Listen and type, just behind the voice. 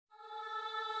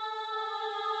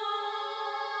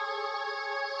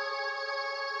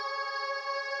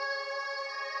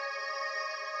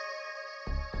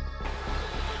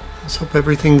Let's hope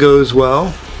everything goes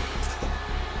well.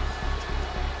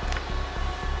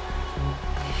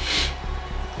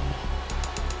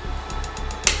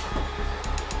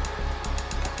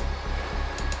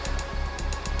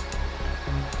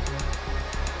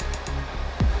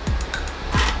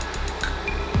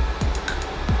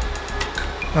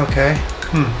 Okay.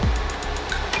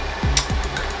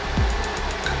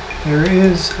 There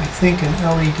is, I think, an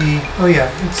LED. Oh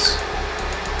yeah, it's...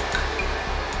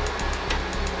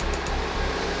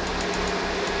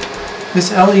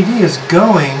 This LED is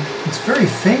going. It's very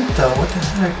faint though. What the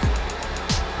heck?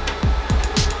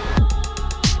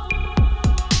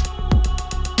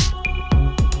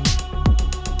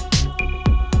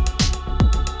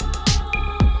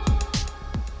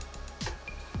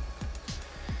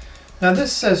 Now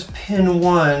this says pin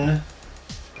 1,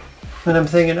 and I'm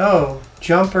thinking, oh,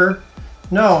 jumper.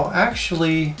 No,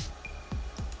 actually,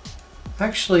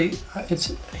 it's,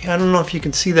 I don't know if you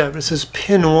can see that, but it says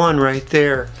pin 1 right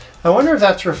there. I wonder if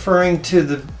that's referring to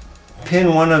the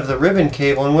pin 1 of the ribbon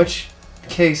cable, in which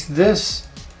case this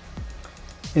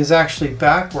is actually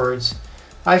backwards.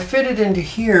 I fit it into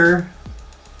here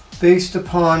based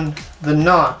upon the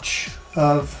notch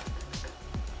of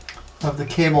the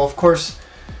cable. Of course,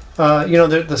 you know,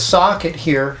 the socket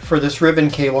here for this ribbon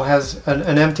cable has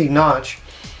an empty notch,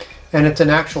 and it's an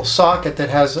actual socket that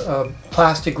has a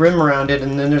plastic rim around it,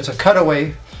 and then there's a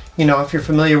cutaway, you know, if you're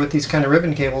familiar with these kind of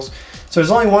ribbon cables. So there's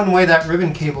only one way that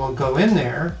ribbon cable will go in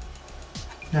there.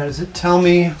 Now does it tell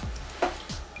me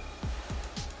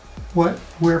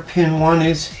where pin 1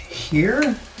 is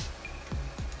here?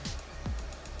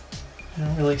 I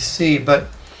don't really see, but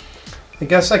I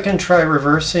guess I can try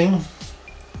reversing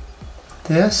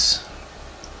this.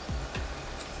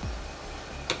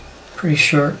 Pretty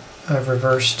sure I've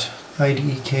reversed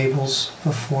IDE cables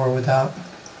before without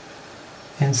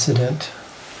incident.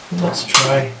 Let's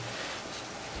try.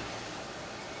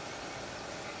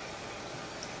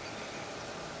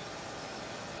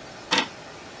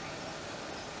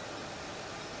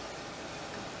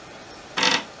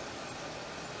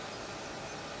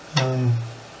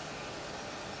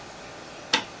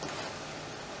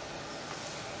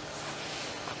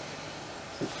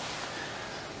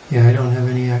 Yeah, I don't have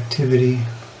any activity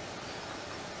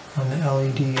on the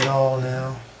LED at all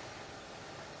now.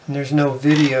 And there's no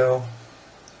video,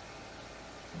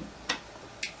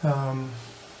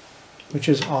 which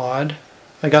is odd.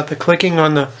 I got the clicking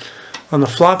on the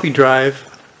floppy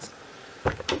drive,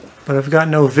 but I've got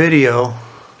no video.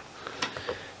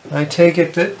 I take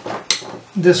it that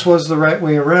this was the right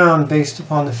way around based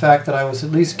upon the fact that I was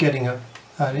at least getting a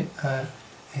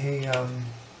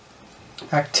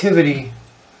activity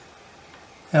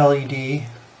LED.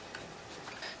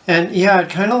 And yeah, it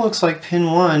kind of looks like pin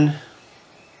 1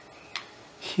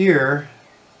 here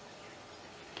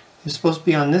is supposed to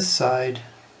be on this side.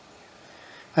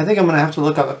 I think I'm going to have to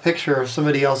look up a picture of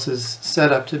somebody else's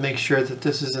setup to make sure that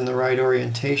this is in the right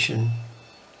orientation.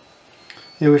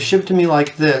 It was shipped to me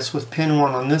like this with pin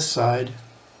 1 on this side.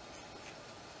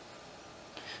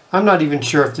 I'm not even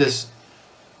sure if this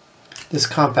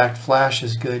compact flash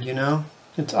is good, you know?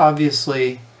 It's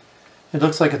obviously, it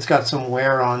looks like it's got some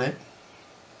wear on it.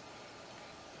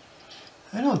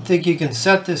 I don't think you can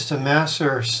set this to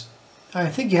master. I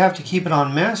think you have to keep it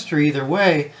on master either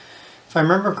way. If I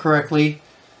remember correctly,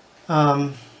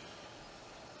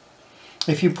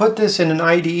 if you put this in an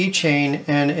IDE chain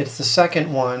and it's the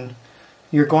second one,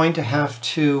 you're going to have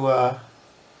to,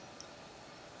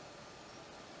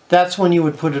 that's when you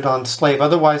would put it on slave.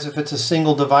 Otherwise, if it's a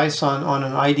single device on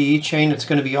an IDE chain, it's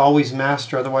going to be always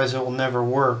master, otherwise it will never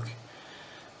work.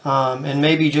 And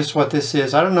maybe just what this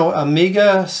is, I don't know,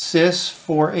 Amiga Sys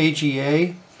for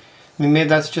AGA. I mean, maybe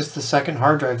that's just the second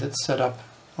hard drive that's set up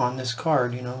on this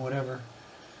card, you know, whatever.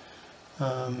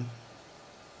 I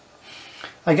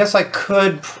guess I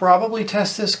could probably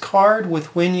test this card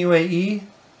with WinUAE.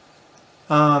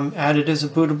 Add it as a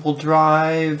bootable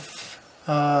drive.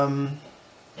 Amiga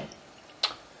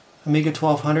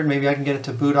 1200, maybe I can get it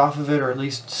to boot off of it or at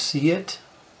least see it.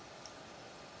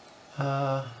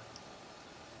 But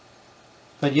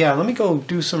yeah, let me go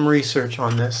do some research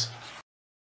on this.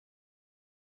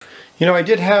 You know, I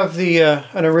did have the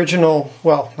an original,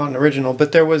 well, not an original,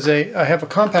 but there was I have a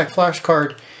compact flash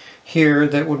card here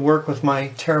that would work with my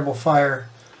TerribleFire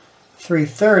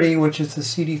 330, which is the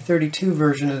CD32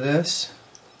 version of this.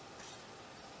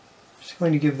 Just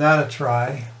going to give that a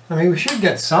try. I mean, we should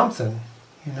get something,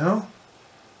 you know?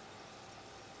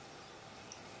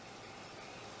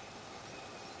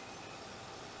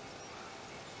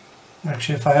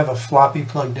 Actually, if I have a floppy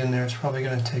plugged in there, it's probably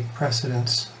going to take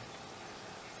precedence,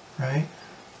 right?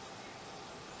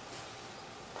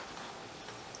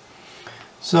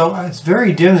 So it's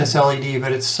very dim, this LED,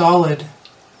 but it's solid.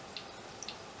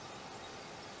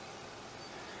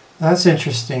 That's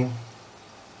interesting.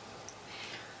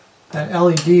 That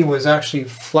LED was actually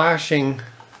flashing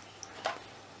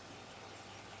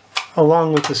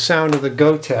along with the sound of the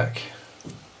Gotek.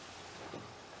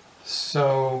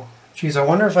 So, geez, I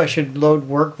wonder if I should load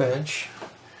Workbench.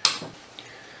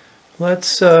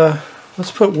 Let's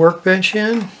put Workbench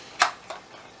in.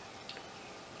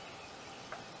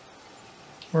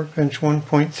 Workbench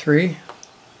 1.3.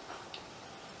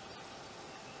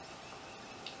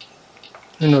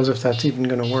 Who knows if that's even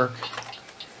going to work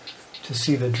to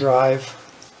see the drive.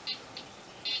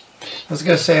 I was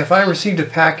going to say, if I received a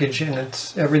package and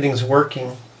everything's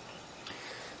working,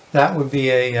 that would be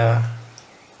a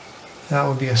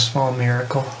small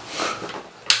miracle.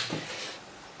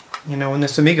 You know, when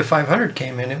this Amiga 500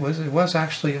 came in, it was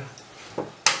actually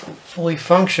fully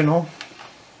functional.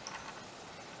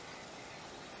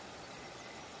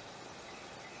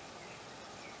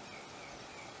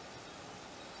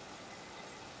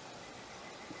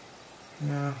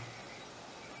 Yeah.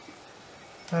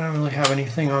 I don't really have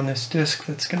anything on this disk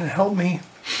that's going to help me.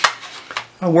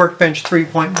 A Workbench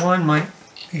 3.1 might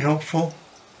be helpful,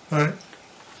 but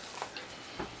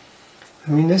I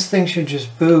mean, this thing should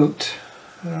just boot.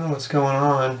 I don't know what's going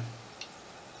on.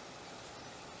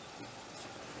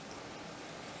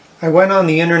 I went on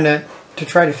the internet to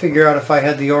try to figure out if I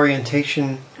had the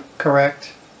orientation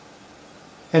correct,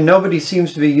 and nobody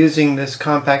seems to be using this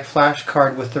compact flash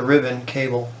card with the ribbon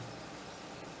cable.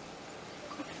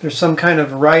 There's some kind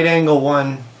of right angle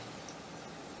one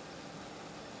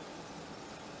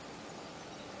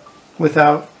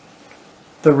without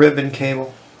the ribbon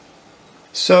cable.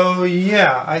 So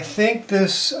yeah, I think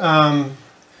this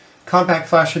compact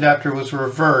flash adapter was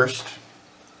reversed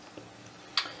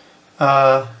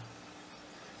because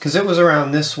it was around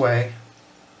this way,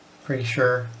 pretty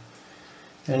sure,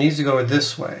 and it needs to go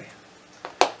this way.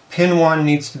 Pin 1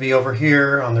 needs to be over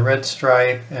here on the red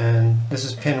stripe, and this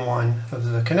is pin 1 of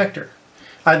the connector.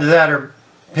 Either that or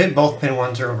both pin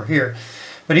 1s are over here.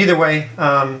 But either way,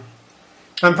 I'm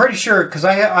pretty sure, because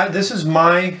this is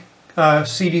my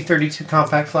CD32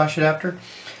 compact flash adapter,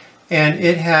 and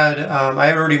it had, I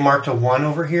had already marked a 1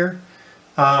 over here,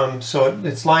 so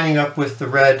it's lining up with the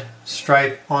red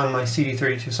stripe on my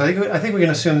CD32. So I think we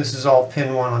can assume this is all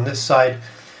pin 1 on this side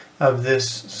of this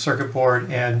circuit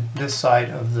board and this side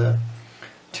of the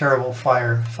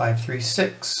TerribleFire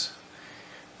 536.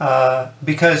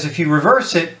 Because if you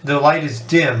reverse it, the light is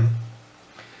dim,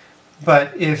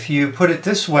 but if you put it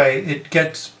this way,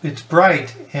 it's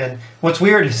bright. And what's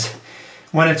weird is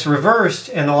when it's reversed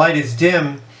and the light is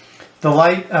dim,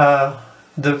 the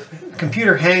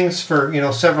computer hangs for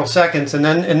several seconds, and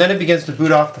then it begins to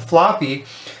boot off the floppy,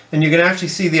 and you can actually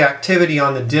see the activity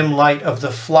on the dim light of the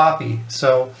floppy.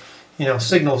 So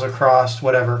signals are crossed,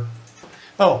 whatever.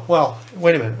 Oh, well,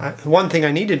 wait a minute. One thing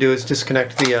I need to do is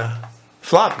disconnect the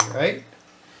floppy, right?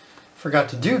 Forgot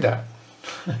to do that.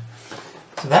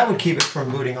 So that would keep it from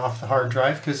booting off the hard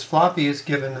drive, because floppy is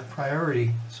given the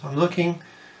priority. So I'm looking.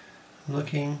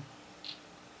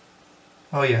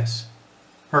 Oh yes,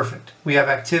 perfect. We have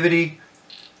activity.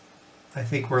 I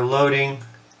think we're loading.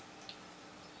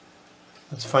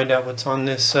 Let's find out what's on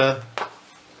this. Okay,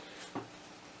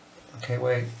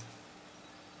 wait.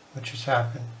 What just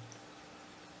happened?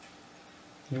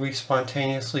 Did we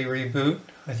spontaneously reboot?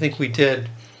 I think we did.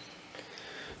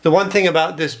 The one thing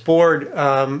about this board,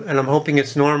 and I'm hoping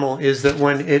it's normal, is that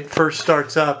when it first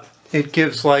starts up, it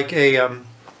gives like a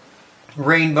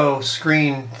rainbow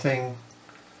screen thing.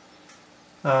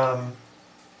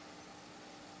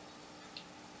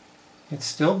 It's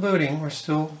still booting.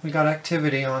 We got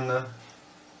activity on the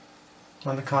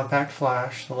compact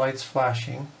flash. The light's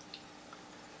flashing.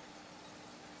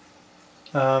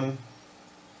 The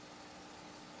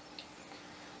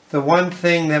one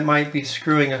thing that might be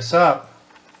screwing us up.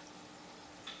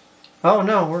 Oh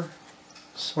no, we're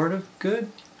sort of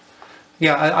good.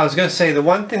 Yeah, I was going to say the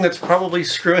one thing that's probably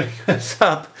screwing us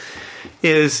up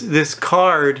is this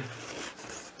card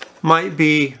might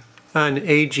be an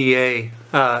AGA,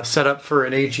 set up for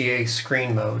an AGA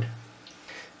screen mode.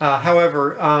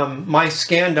 However, my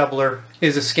scan doubler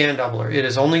is a scan doubler. It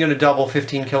is only going to double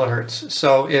 15 kilohertz.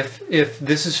 So if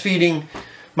this is feeding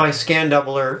my scan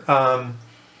doubler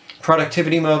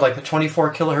productivity mode, like the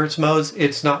 24 kilohertz modes,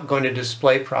 it's not going to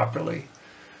display properly.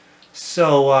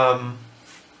 So,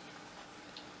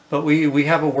 but we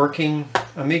have a working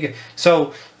Amiga.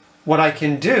 So what I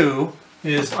can do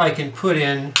is I can put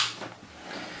in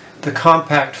the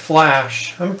compact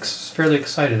flash. I'm fairly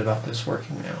excited about this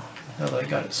working now that I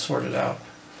got it sorted out.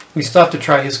 we still have to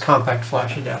try his compact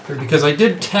flash adapter, because I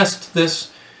did test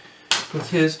this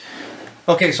with his.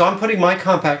 Okay, so I'm putting my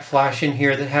compact flash in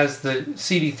here that has the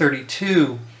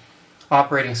CD32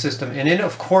 operating system, and it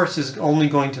of course is only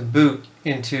going to boot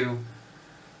into,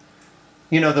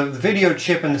 you know, the video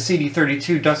chip in the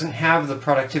CD32 doesn't have the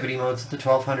productivity modes that the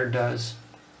 1200 does,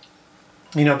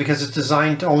 you know, because it's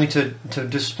designed only to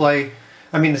display.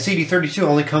 I mean, the CD32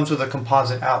 only comes with a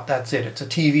composite out, that's it. It's a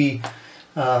TV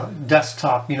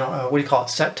desktop, you know, what do you call it,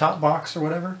 set-top box or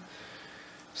whatever.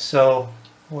 So,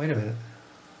 wait a minute.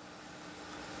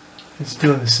 It's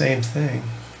doing the same thing.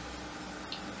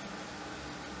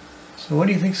 So what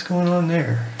do you think's going on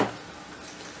there?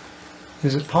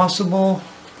 Is it possible?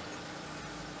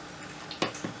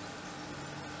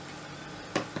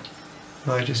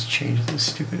 Oh, I just changed the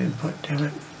stupid input, damn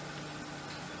it.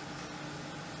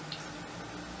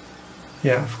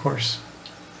 Yeah, of course.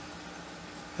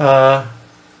 I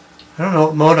don't know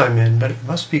what mode I'm in, but it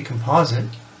must be composite.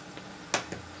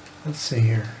 Let's see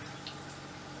here.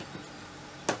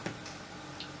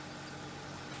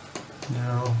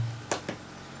 No.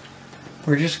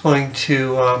 We're just going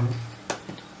to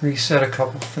reset a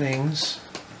couple things.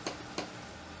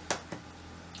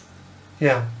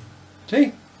 Yeah.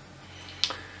 See?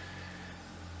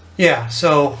 Yeah,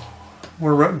 so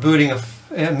we're booting a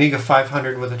Amiga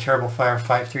 500 with a TerribleFire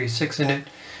 536 in it,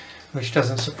 which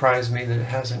doesn't surprise me that it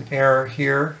has an error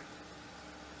here.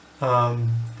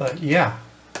 But yeah.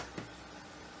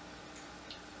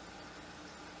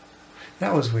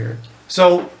 That was weird.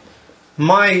 So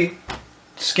my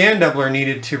scan doubler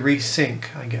needed to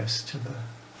resync, I guess, to the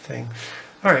thing.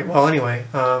 All right, well, anyway.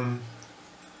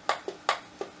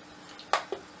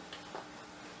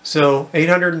 So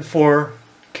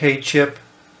 804K chip,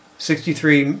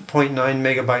 63.9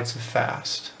 megabytes of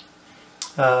fast.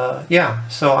 Yeah,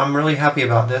 so I'm really happy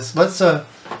about this.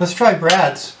 Let's try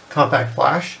Brad's compact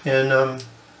flash, and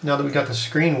now that we got the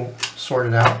screen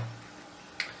sorted out,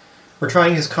 we're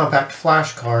trying his compact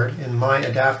flash card in my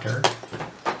adapter.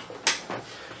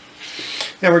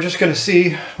 And we're just going to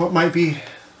see what might be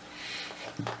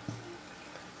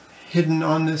hidden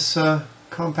on this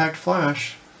compact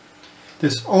flash.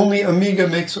 This only Amiga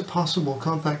makes it possible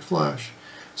compact flash.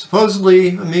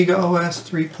 Supposedly Amiga OS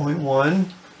 3.1.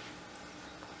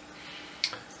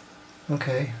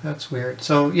 Okay, that's weird.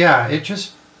 So yeah,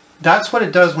 that's what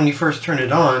it does when you first turn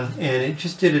it on, and it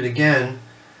just did it again.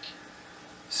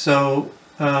 So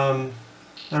I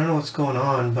don't know what's going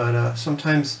on, but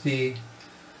sometimes the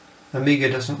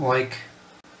Amiga doesn't like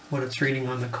what it's reading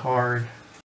on the card.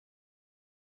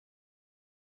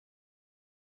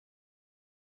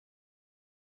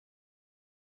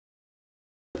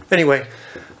 Anyway,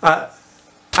 I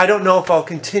don't know if I'll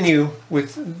continue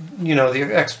with, you know, the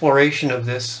exploration of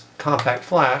this compact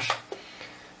flash.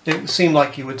 It seemed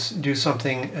like you would do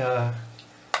something,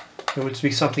 it would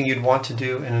be something you'd want to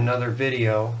do in another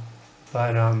video.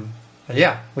 But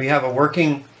yeah, we have a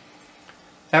working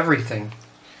everything.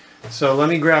 So let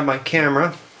me grab my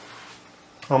camera,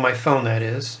 on my phone that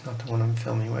is, not the one I'm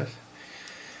filming with,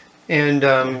 and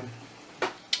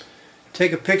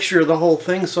take a picture of the whole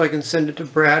thing so I can send it to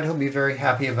Brad. He'll be very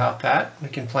happy about that. We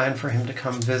can plan for him to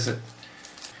come visit.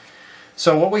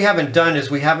 So what we haven't done is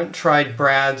we haven't tried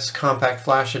Brad's compact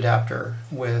flash adapter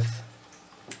with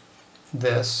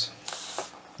this.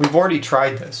 We've already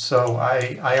tried this, so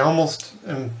I almost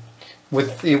am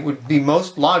it would be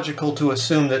most logical to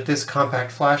assume that this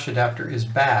compact flash adapter is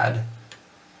bad.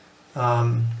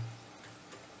 But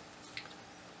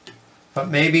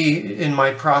maybe in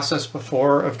my process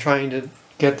before of trying to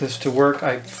get this to work,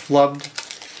 I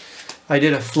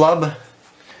did a flub.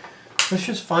 Let's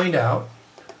just find out.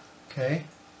 Okay.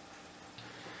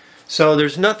 So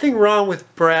there's nothing wrong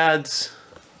with Brad's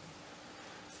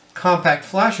compact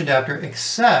flash adapter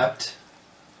except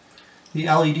the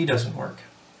LED doesn't work.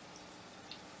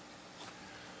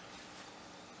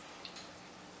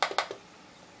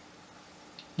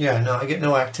 Yeah, no, I get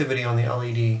no activity on the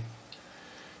LED.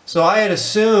 So I had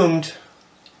assumed,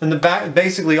 and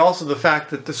basically also the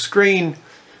fact that the screen,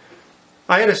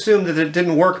 I had assumed that it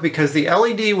didn't work because the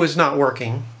LED was not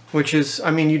working, which is,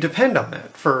 I mean, you depend on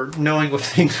that for knowing if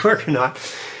things work or not.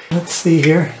 Let's see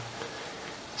here.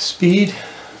 Speed.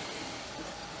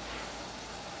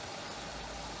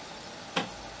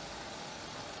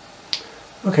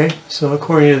 Okay, so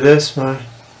according to this, my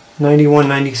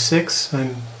 9196,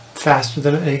 I'm faster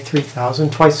than an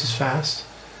A3000, twice as fast.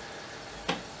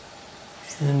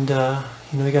 And you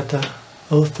know, we got the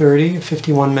 030 at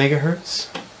 51 megahertz.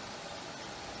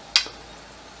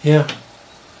 Yeah.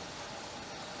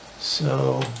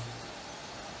 So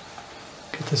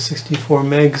get the 64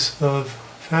 megs of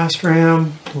fast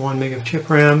RAM, the 1 meg of chip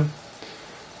RAM,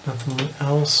 nothing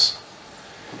else.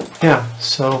 Yeah,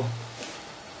 so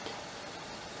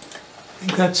I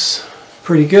think that's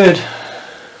pretty good.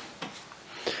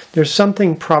 There's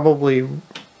something probably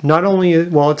not only,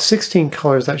 well, it's 16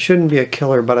 colors, that shouldn't be a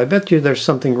killer, but I bet you there's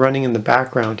something running in the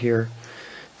background here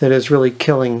that is really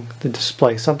killing the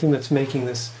display. Something that's making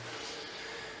this,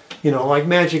 you know, like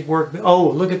magic work. Oh,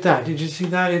 look at that. Did you see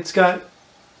that? It's got,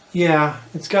 yeah,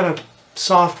 it's got a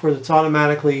software that's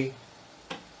automatically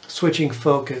switching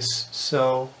focus.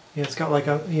 So, yeah, it's got like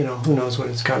a, you know, who knows what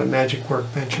it's got, a magic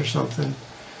workbench or something.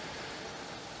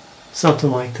 Something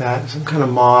like that. Some kind of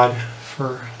mod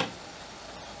for,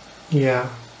 yeah.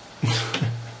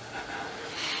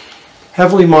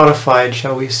 Heavily modified,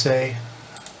 shall we say.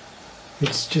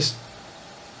 It's just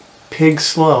pig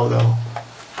slow, though.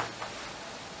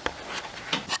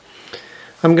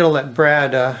 I'm going to let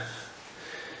Brad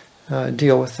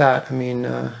deal with that. I mean,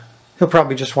 he'll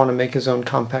probably just want to make his own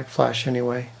compact flash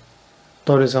anyway.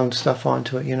 Load his own stuff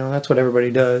onto it, you know. That's what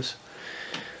everybody does.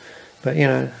 But, you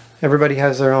know, everybody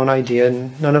has their own idea,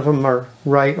 and none of them are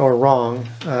right or wrong.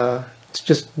 It's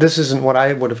just, this isn't what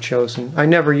I would have chosen. I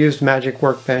never used Magic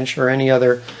Workbench or any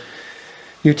other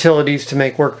utilities to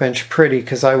make Workbench pretty,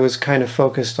 because I was kind of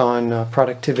focused on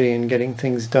productivity and getting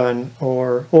things done,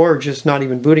 or just not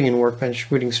even booting in Workbench,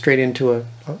 booting straight into a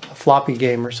floppy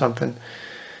game or something.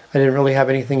 I didn't really have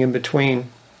anything in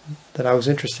between that I was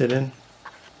interested in.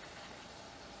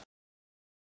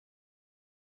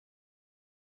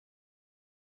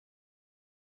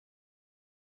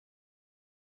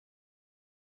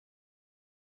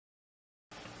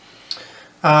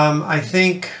 I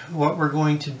think what we're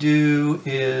going to do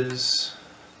is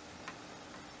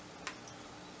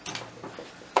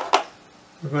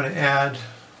we're going to add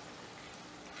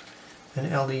an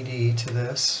LED to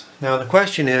this. Now the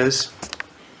question is,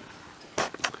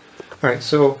 alright,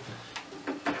 so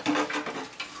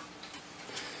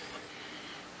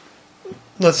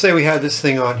let's say we had this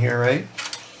thing on here, right?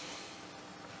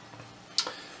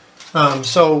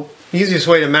 So the easiest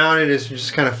way to mount it is to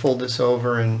just kind of fold this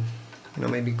over and, you know,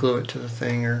 maybe glue it to the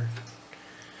thing, or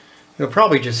it'll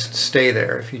probably just stay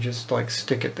there if you just like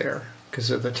stick it there because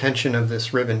of the tension of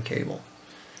this ribbon cable.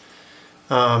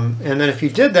 And then if you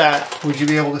did that, would you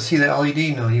be able to see the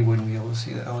LED? No, you wouldn't be able to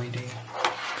see the LED.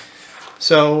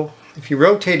 So if you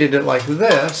rotated it like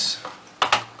this,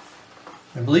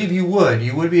 I believe you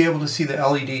would be able to see the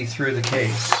LED through the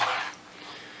case.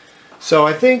 So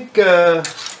I think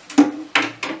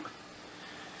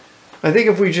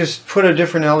if we just put a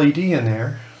different LED in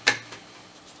there,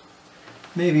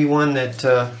 maybe one that,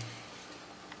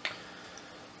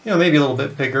 you know, maybe a little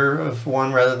bit bigger of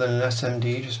one rather than an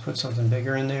SMD, just put something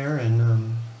bigger in there,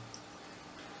 and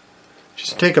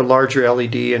just take a larger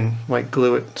LED and like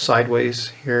glue it sideways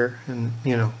here, and,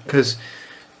 you know, because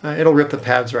it'll rip the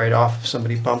pads right off if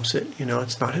somebody bumps it. You know,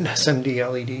 it's not an SMD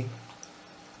LED.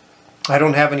 I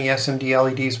don't have any SMD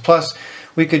LEDs. Plus,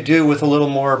 we could do with a little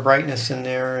more brightness in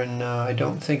there, and I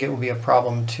don't think it would be a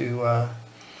problem to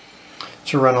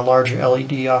run a larger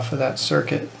LED off of that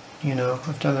circuit. You know,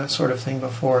 I've done that sort of thing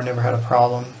before, never had a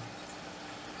problem.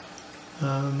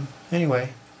 Anyway,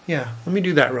 yeah, let me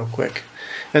do that real quick.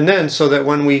 And then, so that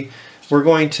when we're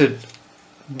going to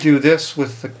do this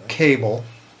with the cable,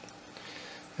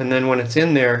 and then when it's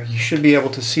in there, you should be able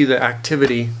to see the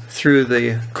activity through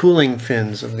the cooling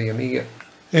fins of the Amiga.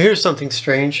 Now here's something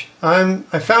strange.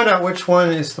 I found out which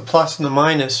one is the plus and the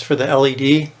minus for the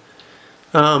LED.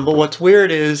 But what's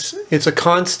weird is it's a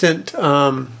constant, I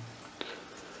don't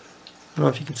know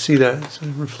if you can see that, it's a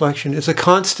reflection. It's a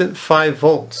constant 5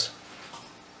 volts.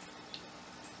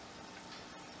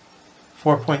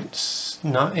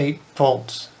 4.8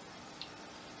 volts.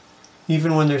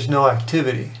 Even when there's no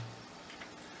activity.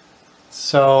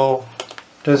 So,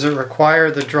 does it require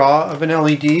the draw of an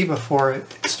LED before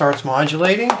it starts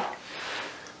modulating?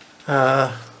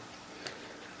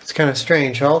 It's kind of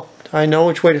strange. I know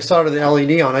which way to solder the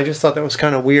LED on. I just thought that was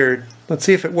kind of weird. Let's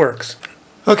see if it works.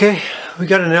 Okay, we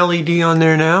got an LED on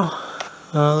there now.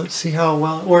 Let's see how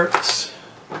well it works.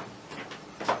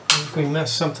 If we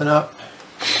mess something up.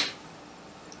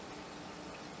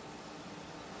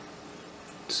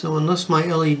 So unless my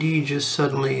LED just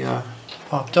suddenly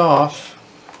popped off,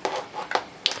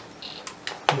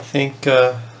 I think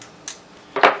it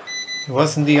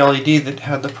wasn't the LED that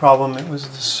had the problem, it was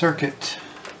the circuit.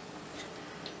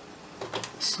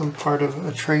 Some part of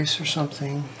a trace or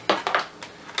something.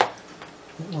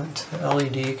 It went to the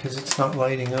LED because it's not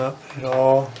lighting up at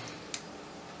all.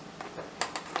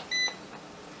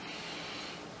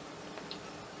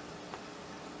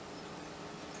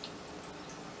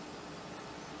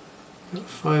 Got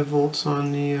 5 volts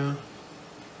on the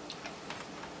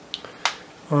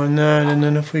on that, and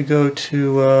then if we go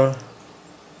to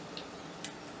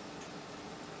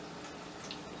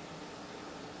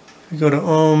we go to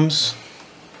ohms,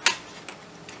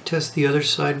 test the other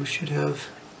side, we should have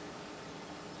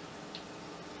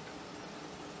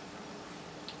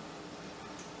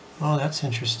oh, that's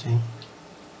interesting.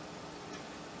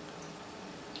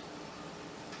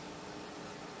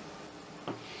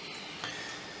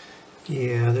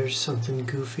 Yeah, there's something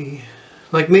goofy.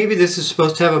 Like maybe this is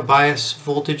supposed to have a bias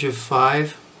voltage of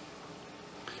 5,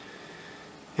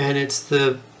 and it's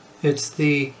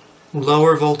the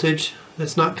lower voltage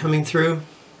that's not coming through.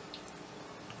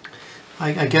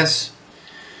 I guess.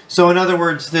 So in other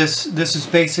words, this is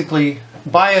basically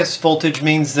bias voltage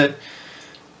means that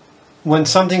when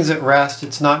something's at rest,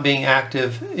 it's not being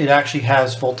active, it actually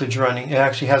has voltage running. It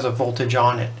actually has a voltage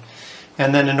on it.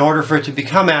 And then in order for it to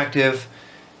become active,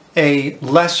 a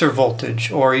lesser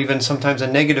voltage, or even sometimes a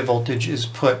negative voltage, is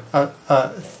put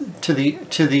to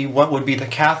the what would be the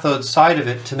cathode side of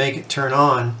it to make it turn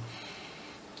on.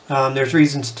 There's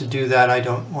reasons to do that. I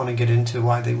don't want to get into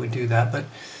why they would do that, but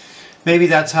maybe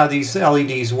that's how these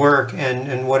LEDs work.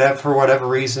 And whatever, for whatever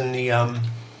reason, the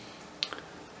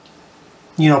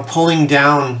you know, pulling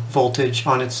down voltage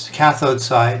on its cathode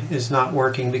side is not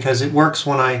working, because it works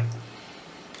when I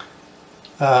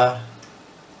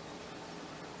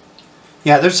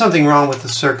yeah, there's something wrong with the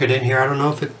circuit in here. I don't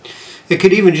know if it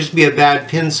could even just be a bad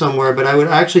pin somewhere, but I would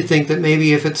actually think that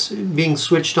maybe if it's being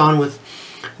switched on with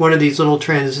one of these little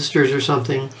transistors or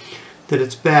something, that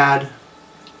it's bad.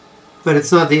 But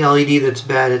it's not the LED that's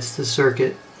bad, it's the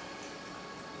circuit.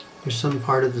 There's some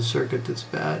part of the circuit that's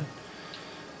bad.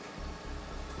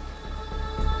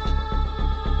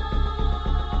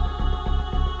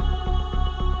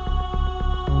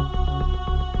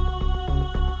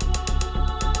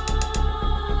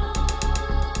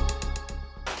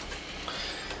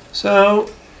 So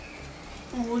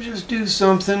we'll just do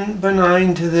something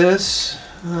benign to this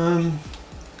to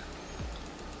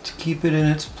keep it in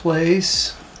its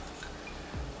place.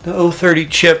 The 030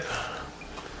 chip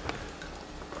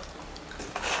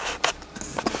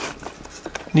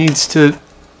needs to,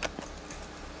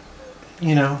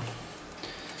 you know,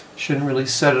 shouldn't really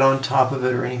set it on top of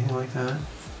it or anything like that.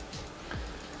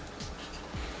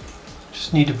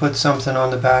 Just need to put something on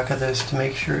the back of this to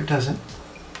make sure it doesn't,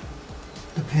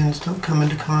 the pins don't come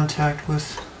into contact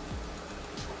with.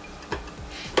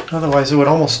 Otherwise it would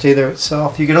almost stay there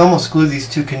itself. You could almost glue these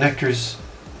two connectors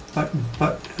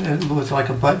with like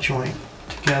a butt joint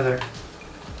together.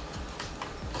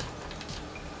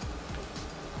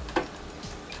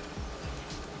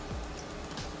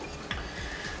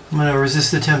 I'm going to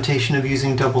resist the temptation of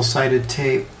using double-sided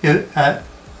tape.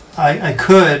 I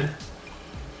could,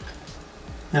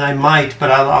 and I might, but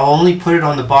I'll only put it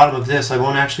on the bottom of this. I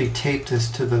won't actually tape this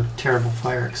to the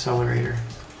TerribleFire accelerator.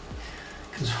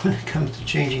 Because when it comes to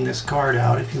changing this card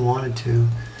out, if you wanted to,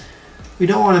 we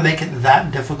don't want to make it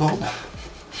that difficult.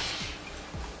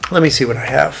 Let me see what I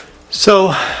have. So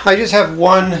I just have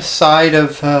one side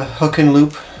of hook and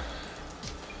loop,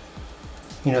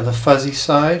 you know, the fuzzy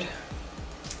side.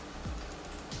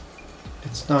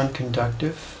 It's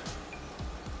non-conductive.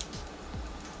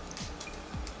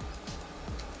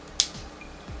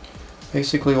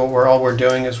 Basically all we're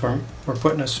doing is we're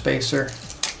putting a spacer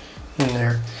in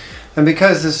there. And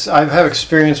because this, I have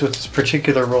experience with this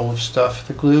particular roll of stuff,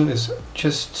 the glue is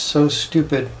just so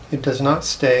stupid, it does not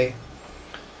stay.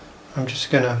 I'm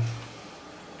just gonna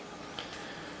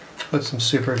put some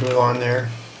super glue on there.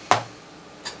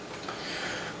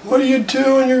 What are you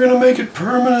doing? You're gonna make it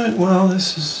permanent. Well,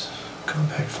 this is,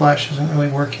 compact flash isn't really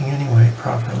working anyway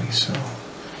properly, so.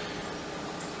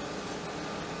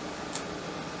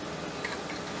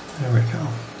 There we go.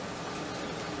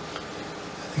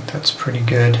 I think that's pretty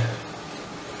good.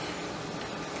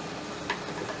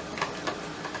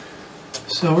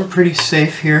 So we're pretty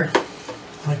safe here,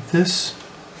 like this.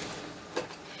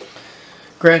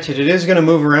 Granted, it is going to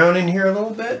move around in here a little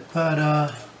bit, but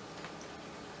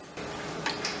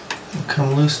it'll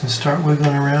come loose and start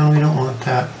wiggling around. We don't want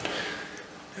that.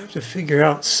 I have to figure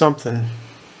out something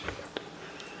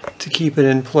to keep it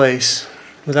in place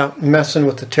without messing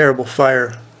with the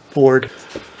TerribleFire board.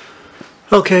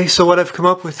 Okay, so what I've come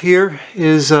up with here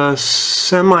is a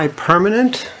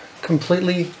semi-permanent,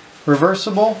 completely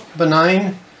reversible,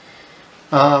 benign.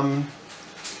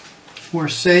 We're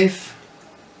safe.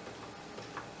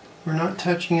 We're not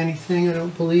touching anything, I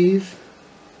don't believe.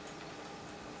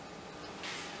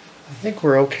 I think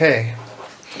we're okay.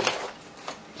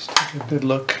 Let's take a good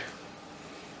look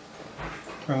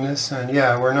from this end.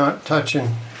 Yeah, we're not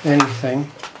touching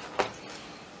anything.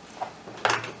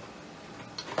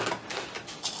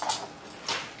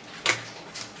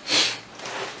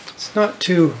 It's not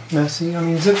too messy. I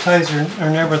mean, zip ties are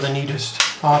never the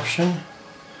neatest option,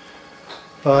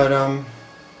 but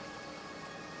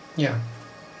yeah.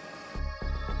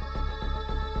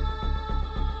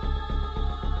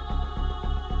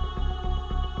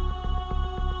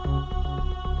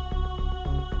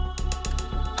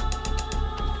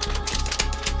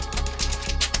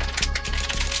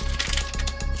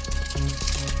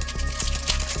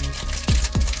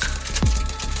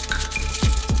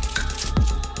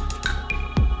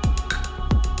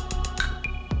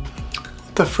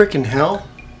 What the frickin' hell?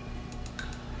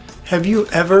 Have you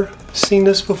ever seen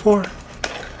this before?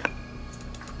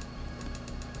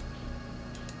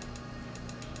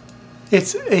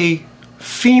 It's a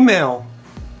female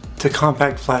to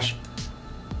compact flash.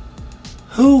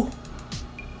 Who?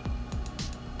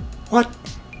 What?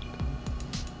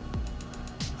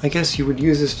 I guess you would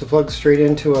use this to plug straight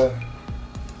into a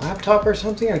laptop or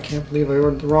something? I can't believe I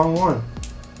ordered the wrong one.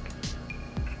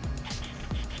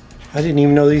 I didn't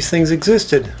even know these things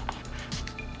existed.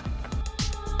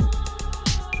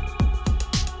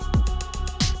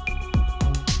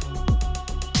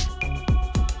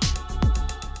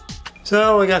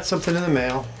 So I got something in the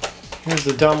mail. Here's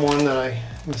the dumb one that I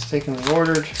mistakenly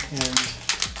ordered, and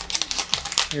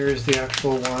here's the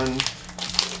actual one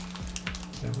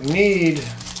that we need.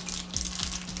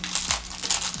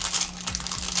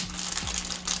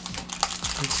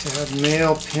 Needs to have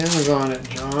male pins on it,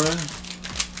 John.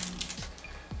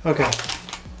 Okay.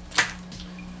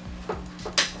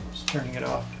 Just turning it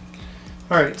off.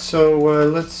 All right, so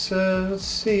let's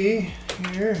see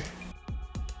here.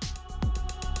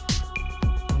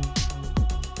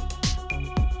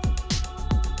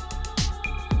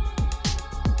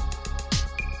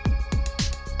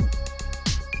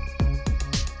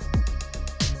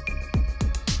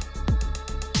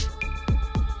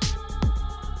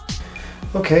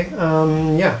 Okay,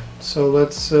 yeah, so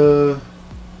let's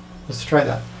try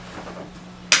that.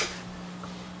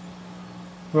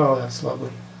 Oh, that's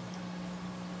lovely.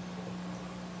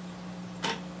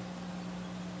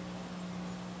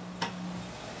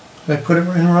 Did I put it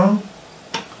in wrong?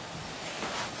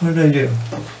 What did I do?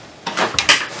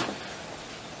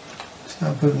 It's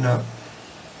not booting up.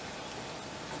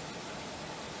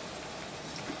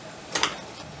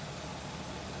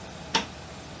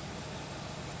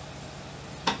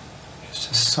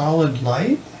 Just a solid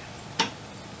light?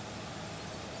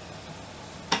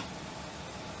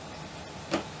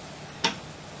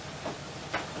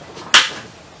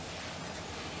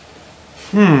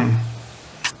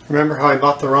 Remember how I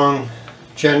bought the wrong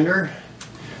gender?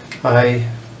 I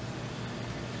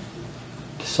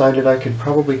decided I could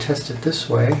probably test it this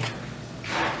way.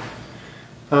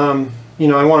 You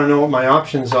know, I want to know what my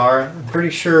options are. I'm pretty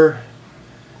sure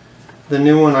the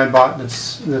new one I bought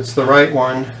that's the right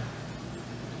one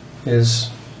is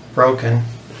broken.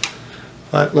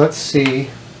 But let's see.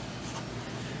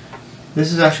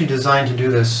 This is actually designed to do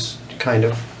this kind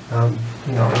of,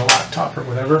 you know, on a laptop or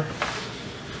whatever.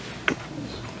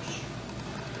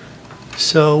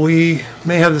 So we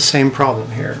may have the same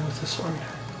problem here with this one.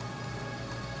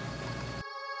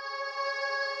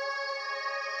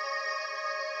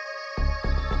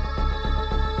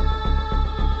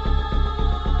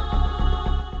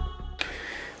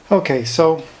 Okay,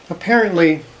 so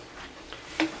apparently,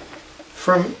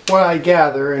 from what I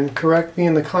gather, and correct me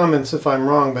in the comments if I'm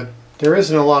wrong, but there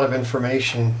isn't a lot of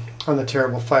information on the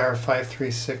TerribleFire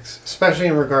 536, especially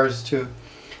in regards to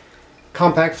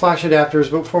compact flash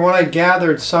adapters. But from what I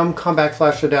gathered, some compact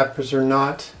flash adapters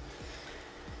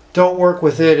don't work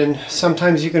with it, and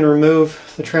sometimes you can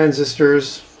remove the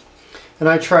transistors. And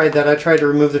I tried that. I tried to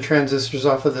remove the transistors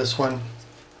off of this one.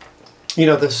 You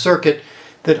know, the circuit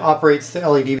that operates the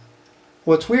LED.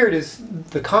 What's weird is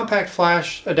the compact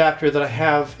flash adapter that I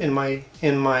have in my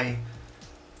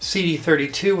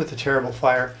CD32 with the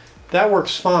TerribleFire, that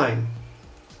works fine.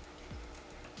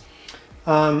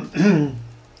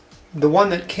 The one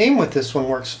that came with this one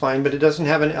works fine, but it doesn't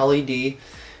have an LED,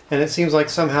 and it seems like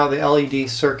somehow the LED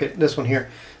circuit, this one here,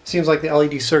 seems like the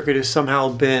LED circuit has somehow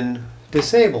been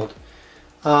disabled.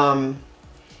 And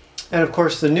of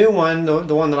course the new one,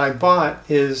 the one that I bought,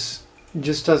 just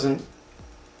doesn't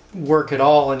work at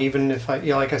all. And even if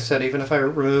like I said, even if I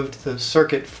removed the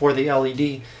circuit for the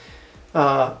LED,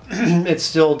 it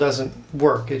still doesn't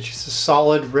work. It's just a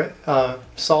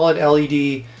solid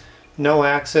LED. No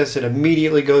access. It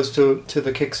immediately goes to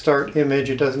the kickstart image.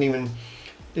 It doesn't even,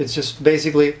 it's just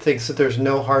basically it thinks that there's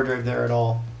no hard drive there at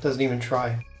all. Doesn't even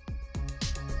try.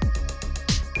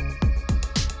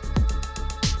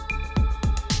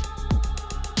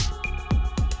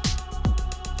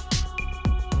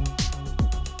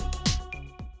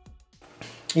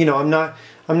 you know, I'm not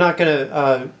going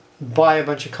to buy a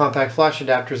bunch of compact flash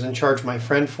adapters and charge my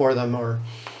friend for them or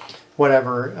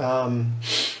whatever.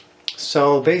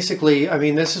 So basically, I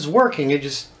mean, this is working. It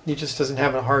just doesn't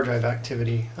have a hard drive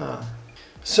activity.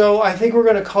 So I think we're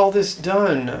going to call this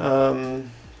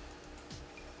done.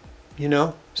 You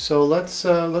know, so let's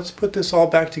put this all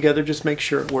back together. Just make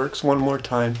sure it works one more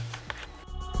time.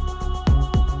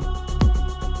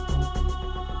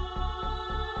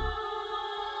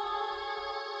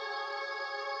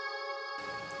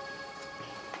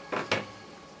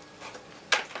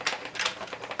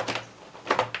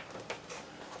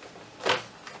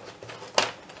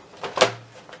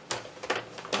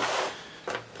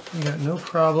 We got no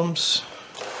problems.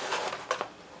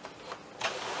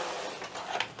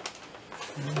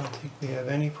 I don't think we have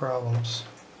any problems.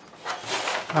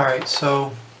 Alright,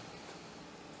 so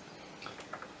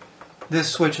this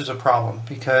switch is a problem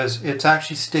because it's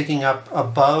actually sticking up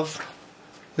above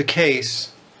the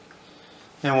case,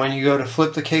 and when you go to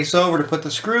flip the case over to put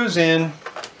the screws in,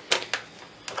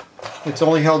 it's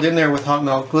only held in there with hot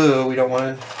melt glue. We don't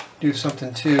want to do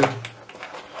something too,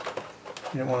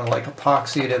 you don't want to like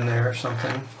epoxy it in there or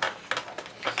something.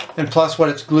 And plus what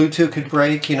it's glued to could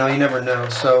break, you know, you never know.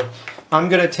 So I'm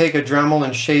going to take a Dremel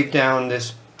and shave down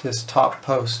this top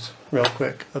post real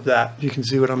quick of that. You can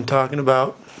see what I'm talking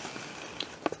about.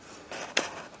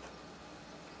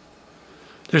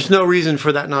 There's no reason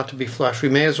for that not to be flush. We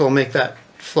may as well make that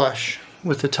flush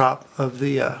with the top of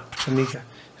the Amiga.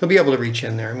 He'll be able to reach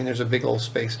in there. I mean, there's a big old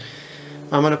space.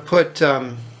 I'm going to put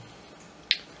a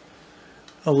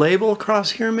label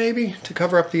across here maybe to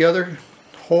cover up the other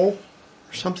hole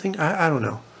or something. I don't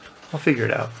know. I'll figure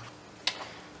it out.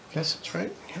 I guess that's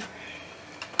right. Yeah.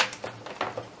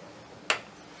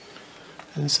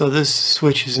 And so this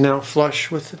switch is now flush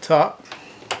with the top.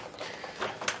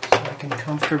 So I can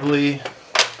comfortably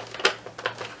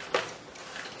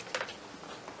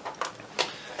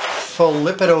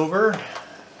flip it over.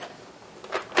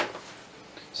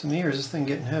 So me, or is this thing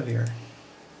getting heavier?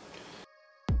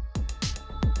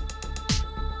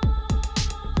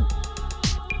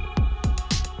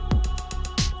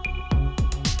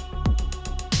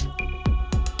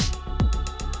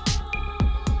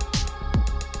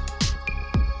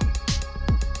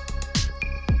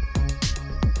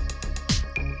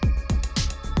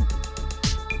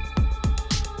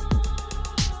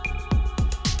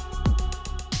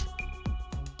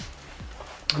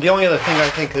 The only other thing I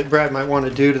think that Brad might want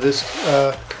to do to this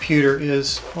computer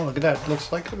is, oh look at that, it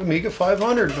looks like an Amiga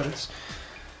 500, but it's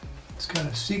got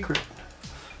a secret.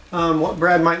 What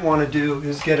Brad might want to do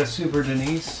is get a Super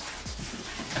Denise.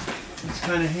 It's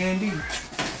kind of handy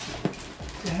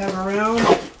to have around,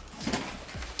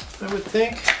 I would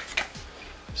think.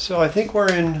 So I think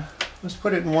we're in, let's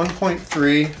put it in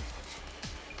 1.3,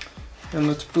 and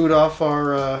let's boot off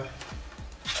our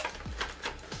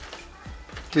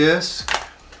disk.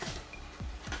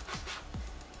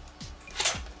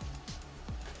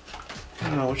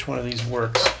 I don't know which one of these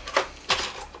works,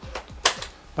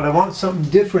 but I want something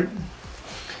different.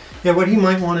 Yeah, what he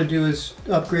might want to do is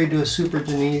upgrade to a Super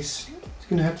Denise. He's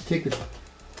going to have to take the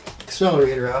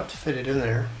accelerator out to fit it in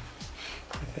there,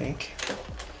 I think.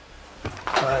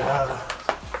 But,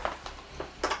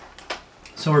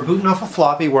 so we're booting off a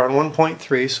floppy. We're on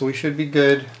 1.3, so we should be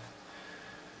good.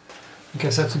 I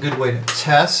guess that's a good way to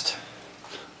test.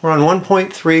 We're on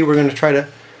 1.3. We're going to try to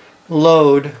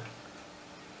load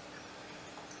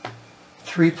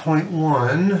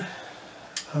 3.1.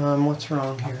 What's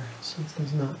wrong here?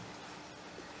 Something's not.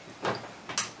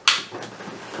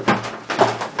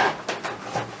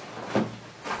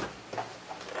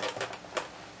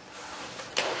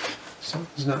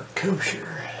 Something's not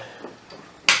kosher.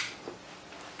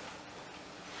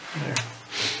 There.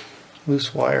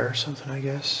 Loose wire or something, I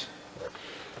guess.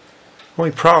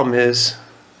 Only problem is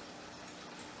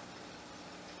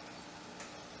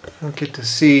I don't get to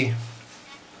see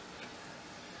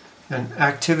an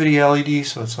activity LED,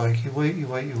 so it's like you wait, you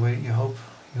wait, you wait, you hope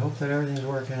that everything's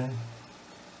working.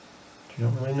 You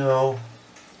don't really know.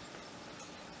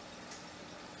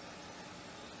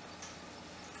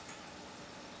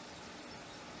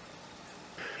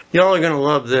 Y'all are gonna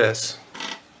love this.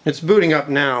 It's booting up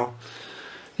now.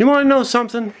 You want to know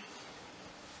something?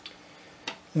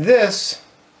 These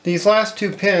last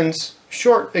two pins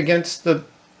short against the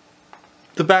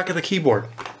back of the keyboard.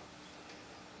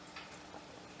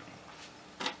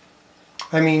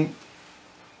 I mean,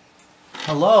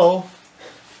 hello?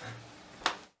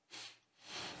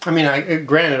 I mean,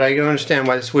 granted, I can understand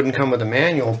why this wouldn't come with a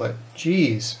manual, but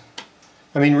geez.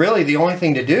 I mean, really, the only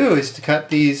thing to do is to cut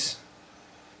these.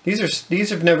 These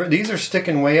are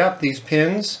sticking way up, these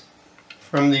pins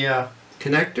from the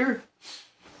connector.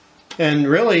 And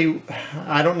really,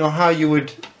 I don't know how you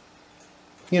would,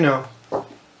 you know,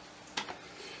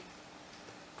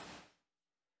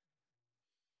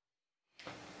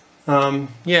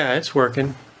 yeah, it's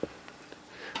working.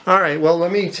 Alright, well,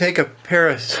 let me take a pair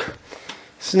of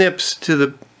snips to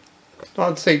the,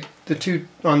 I'll say the two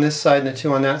on this side and the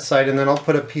two on that side, and then I'll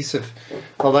put a piece of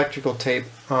electrical tape,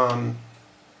 well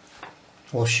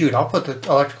shoot, I'll put the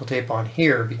electrical tape on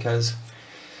here because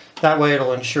that way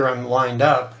it'll ensure I'm lined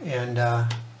up. And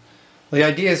the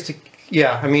idea is to,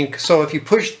 yeah, I mean, so if you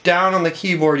push down on the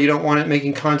keyboard, you don't want it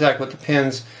making contact with the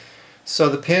pins. So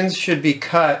the pins should be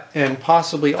cut and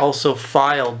possibly also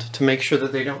filed to make sure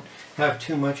that they don't have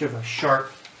too much of a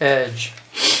sharp edge.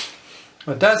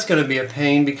 But that's going to be a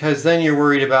pain because then you're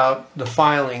worried about the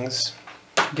filings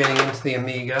getting into the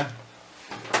Amiga.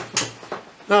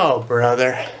 Oh,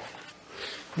 brother.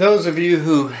 Those of you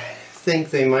who think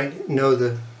they might know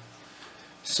the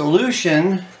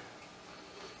solution,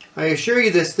 I assure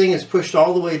you this thing is pushed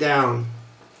all the way down.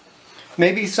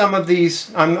 Maybe some of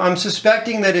these, I'm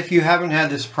suspecting that if you haven't had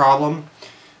this problem,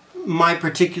 my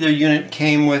particular unit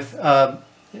came with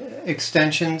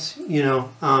extensions, you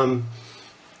know,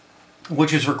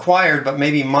 which is required, but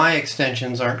maybe my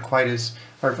extensions aren't quite as,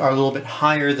 are a little bit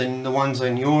higher than the ones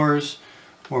on yours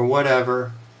or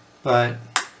whatever. But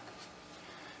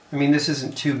I mean, this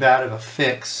isn't too bad of a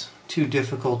fix, too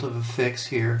difficult of a fix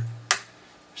here.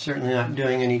 Certainly not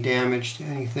doing any damage to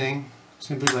anything,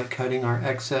 simply by cutting our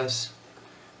excess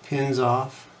pins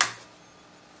off.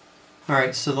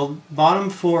 Alright, so the bottom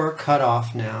four are cut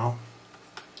off now.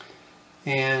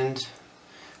 And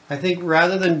I think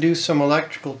rather than do some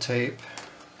electrical tape,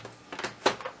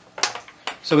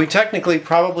 so we technically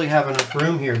probably have enough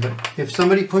room here, but if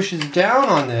somebody pushes down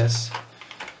on this,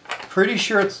 pretty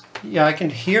sure it's, yeah, I can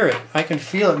hear it. I can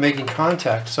feel it making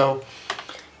contact. So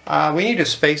we need a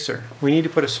spacer. We need to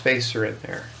put a spacer in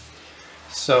there.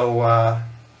 So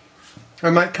I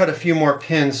might cut a few more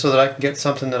pins so that I can get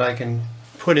something that I can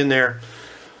put in there.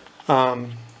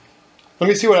 Let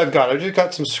me see what I've got. I've just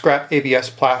got some scrap ABS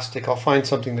plastic. I'll find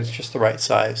something that's just the right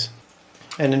size.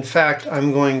 And in fact,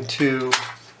 I'm going to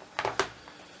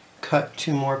cut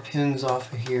two more pins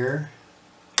off of here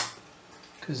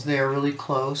because they are really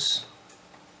close.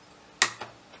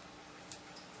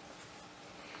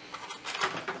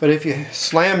 But if you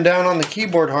slam down on the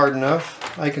keyboard hard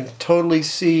enough, I can totally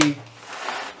see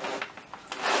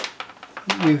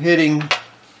you hitting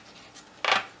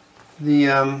the,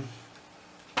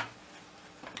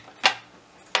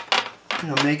 you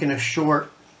know, making a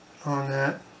short on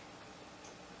that.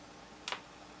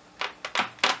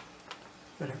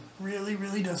 But it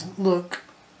really doesn't look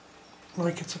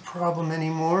like it's a problem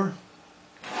anymore.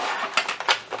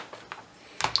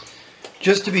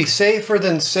 Just to be safer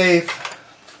than safe,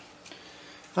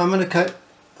 I'm going to cut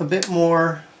a bit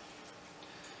more,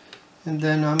 and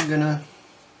then I'm going to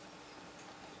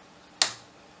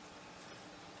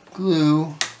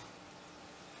glue,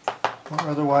 or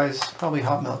otherwise probably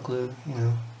hot melt glue, you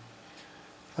know,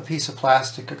 a piece of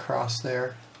plastic across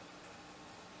there,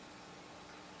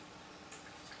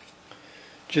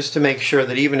 just to make sure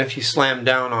that even if you slam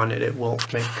down on it, it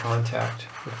won't make contact.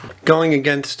 Going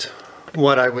against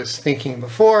what I was thinking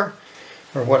before,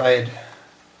 or what I had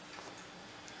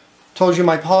told you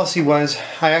my policy was,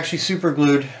 I actually super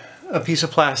glued a piece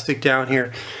of plastic down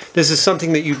here. This is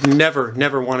something that you'd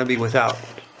never want to be without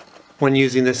when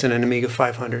using this in an Amiga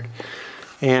 500.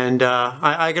 And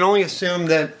I can only assume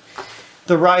that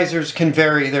the risers can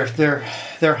vary,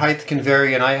 their height can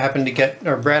vary, and I happened to get,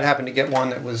 or Brad happened to get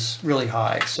one that was really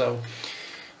high. So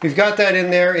we've got that in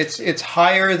there. It's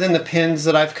higher than the pins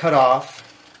that I've cut off,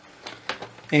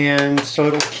 and so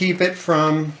it'll keep it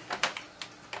from,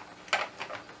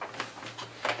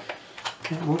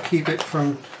 it will keep it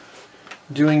from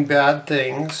doing bad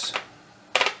things.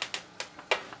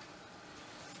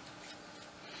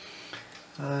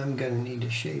 I'm going to need to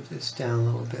shave this down a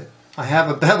little bit. I have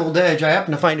a beveled edge. I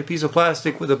happen to find a piece of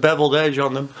plastic with a beveled edge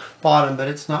on the bottom, but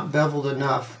it's not beveled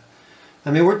enough. I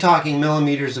mean, we're talking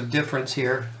millimeters of difference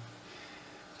here.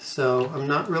 So I'm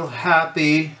not real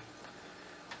happy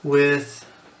with,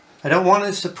 I don't want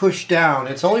this to push down.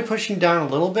 It's only pushing down a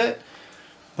little bit,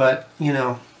 but you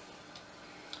know,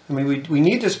 I mean, we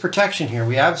need this protection here.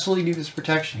 We absolutely need this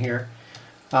protection here.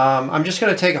 I'm just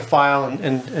going to take a file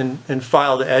and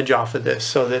file the edge off of this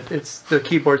so that the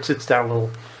keyboard sits down a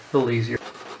little easier.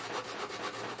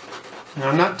 Now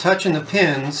I'm not touching the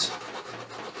pins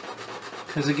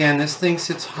because again, this thing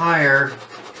sits higher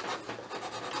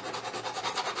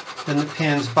than the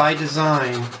pins by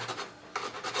design.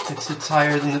 It sits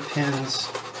higher than the pins.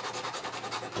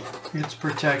 it's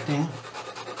protecting.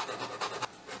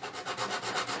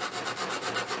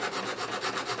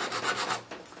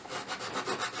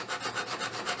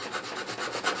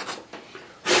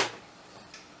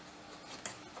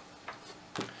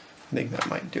 I think that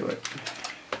might do it.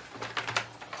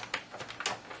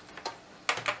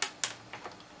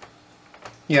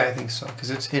 Yeah, I think so, because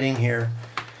it's hitting here.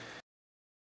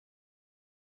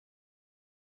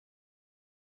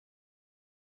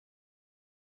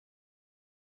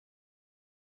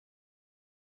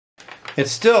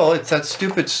 It's that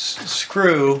stupid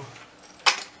screw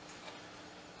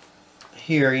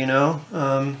here, you know.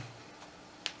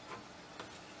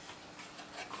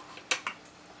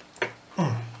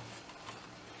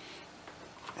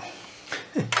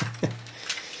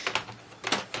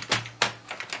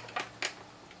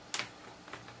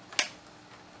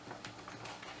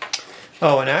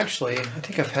 Oh, and actually, I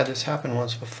think I've had this happen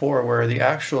once before where the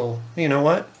actual, you know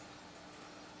what?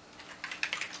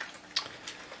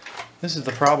 This is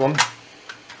the problem.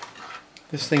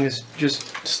 This thing is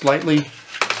just slightly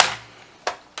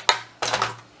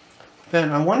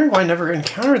bent. I'm wondering why I never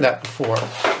encountered that before.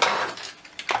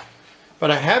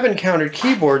 But I have encountered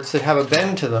keyboards that have a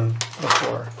bend to them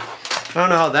before. I don't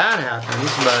know how that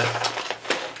happens,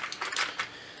 but,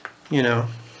 you know.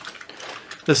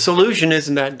 The solution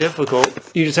isn't that difficult.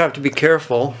 You just have to be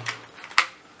careful.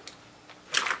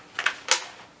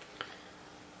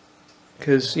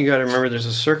 Because you got to remember there's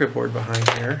a circuit board behind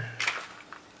here.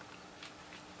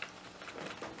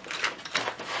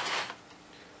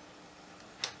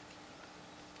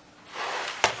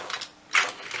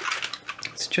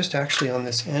 It's just actually on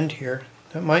this end here.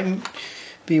 That might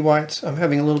be why I'm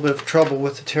having a little bit of trouble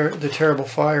with the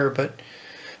TerribleFire, but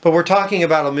we're talking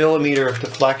about a millimeter of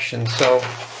deflection, so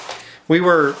we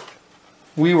were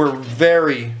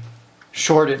very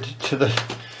shorted to the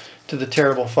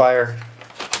TerribleFire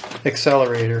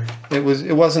accelerator. It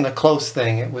wasn't a close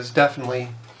thing. It was definitely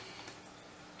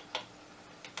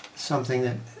something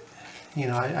that, you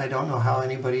know, I don't know how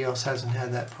anybody else hasn't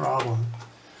had that problem.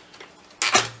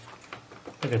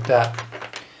 Look at that.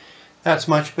 That's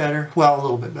much better. Well, a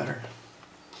little bit better.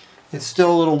 It's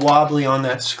still a little wobbly on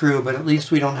that screw, but at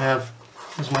least we don't have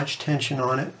as much tension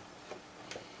on it.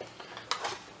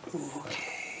 Okay.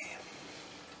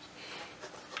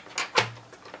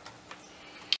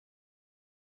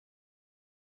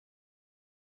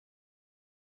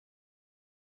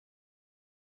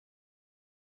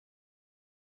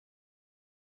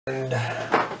 And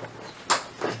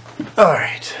all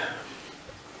right.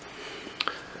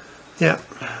 Yeah,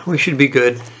 we should be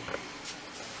good.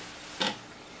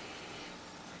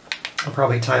 I'll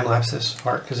probably time-lapse this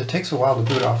part because it takes a while to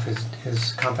boot off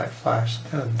his compact flash.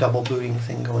 Kind of double booting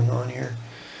thing going on here.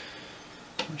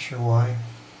 Not sure why.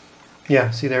 Yeah,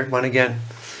 see there it went again.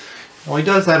 Well, he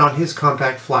does that on his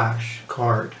compact flash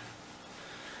card.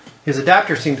 His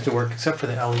adapter seems to work except for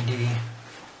the LED.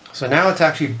 So now it's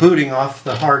actually booting off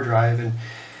the hard drive, and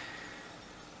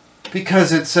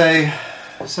because it's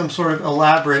some sort of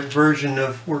elaborate version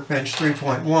of Workbench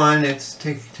 3.1, it's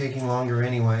taking longer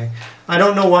anyway. I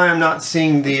don't know why I'm not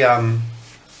seeing the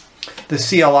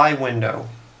CLI window,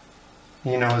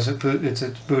 you know, as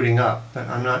it's booting up, but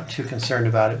I'm not too concerned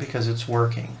about it because it's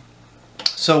working.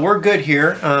 So we're good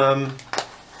here.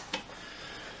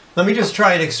 Let me just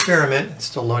try an experiment. It's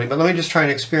still loading, but let me just try an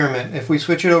experiment. If we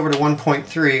switch it over to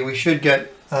 1.3, we should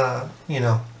get, you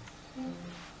know.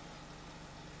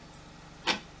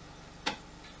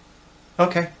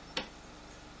 Okay.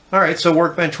 Alright, so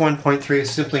Workbench 1.3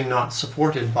 is simply not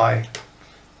supported by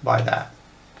that.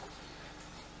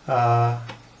 I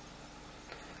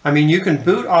mean, you can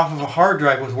boot off of a hard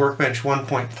drive with Workbench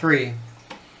 1.3,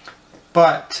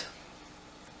 but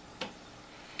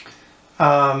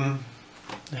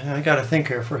and I got to think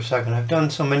here for a second. I've done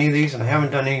so many of these and I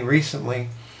haven't done any recently.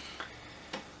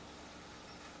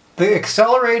 The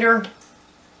accelerator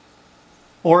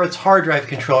or its hard drive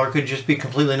controller could just be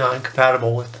completely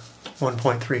non-compatible with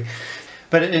 1.3.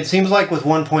 But it seems like with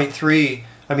 1.3,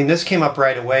 I mean, this came up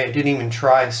right away. It didn't even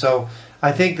try. So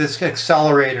I think this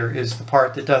accelerator is the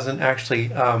part that doesn't actually,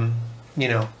 you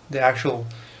know,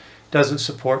 doesn't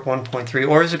support 1.3.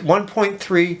 Or is it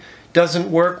 1.3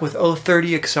 doesn't work with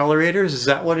 030 accelerators? Is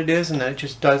that what it is? And then it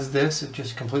just does this? It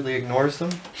just completely ignores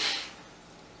them?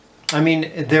 I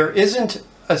mean, there isn't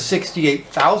a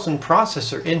 68,000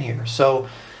 processor in here, so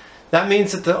that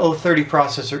means that the 030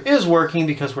 processor is working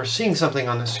because we're seeing something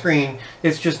on the screen.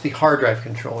 It's just the hard drive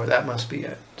controller. That must be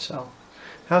it. So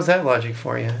how's that logic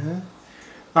for you? Huh?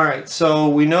 Alright, so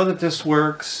we know that this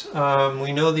works.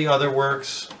 We know the other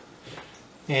works.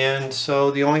 And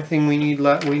so the only thing we need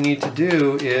to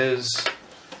do is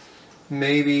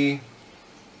maybe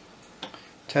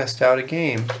test out a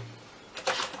game.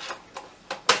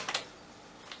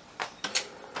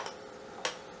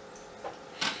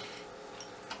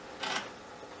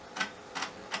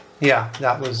 Yeah,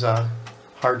 that was a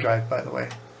hard drive, by the way.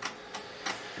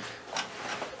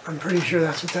 I'm pretty sure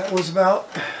that's what that was about.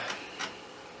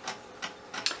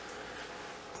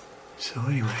 So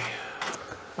anyway,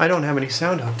 I don't have any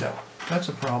sound hooked up. That's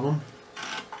a problem.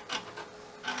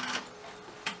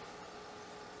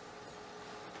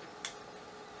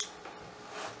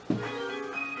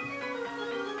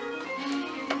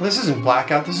 This isn't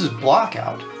blackout, this is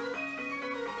blockout.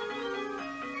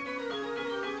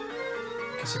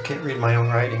 Guess I can't read my own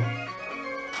writing.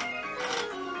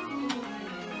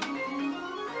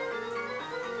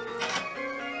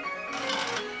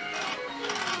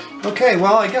 Okay,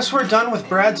 well, I guess we're done with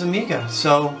Brad's Amiga,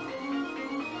 so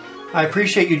I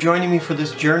appreciate you joining me for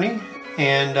this journey,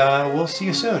 and we'll see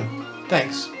you soon.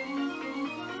 Thanks.